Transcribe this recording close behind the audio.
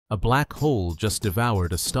A black hole just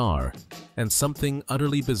devoured a star, and something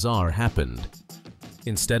utterly bizarre happened.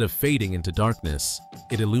 Instead of fading into darkness,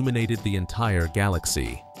 it illuminated the entire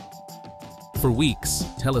galaxy. For weeks,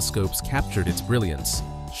 telescopes captured its brilliance,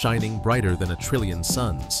 shining brighter than 1 trillion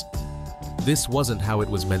suns. This wasn't how it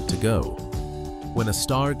was meant to go. When a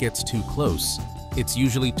star gets too close, it's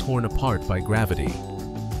usually torn apart by gravity.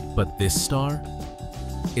 But this star?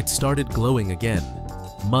 It started glowing again,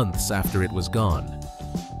 months after it was gone.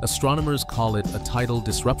 Astronomers call it a tidal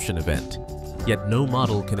disruption event, yet no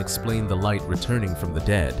model can explain the light returning from the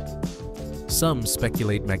dead. Some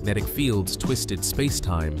speculate magnetic fields twisted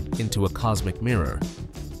space-time into a cosmic mirror.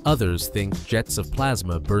 Others think jets of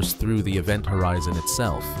plasma burst through the event horizon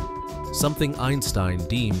itself, something Einstein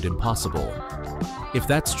deemed impossible. If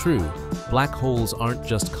that's true, black holes aren't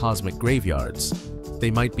just cosmic graveyards. They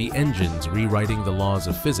might be engines rewriting the laws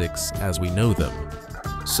of physics as we know them.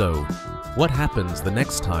 So, what happens the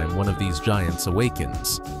next time one of these giants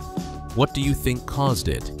awakens? What do you think caused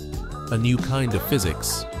it? A new kind of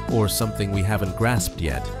physics, or something we haven't grasped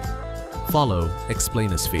yet? Follow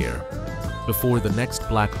Explainasphere, before the next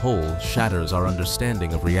black hole shatters our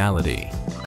understanding of reality.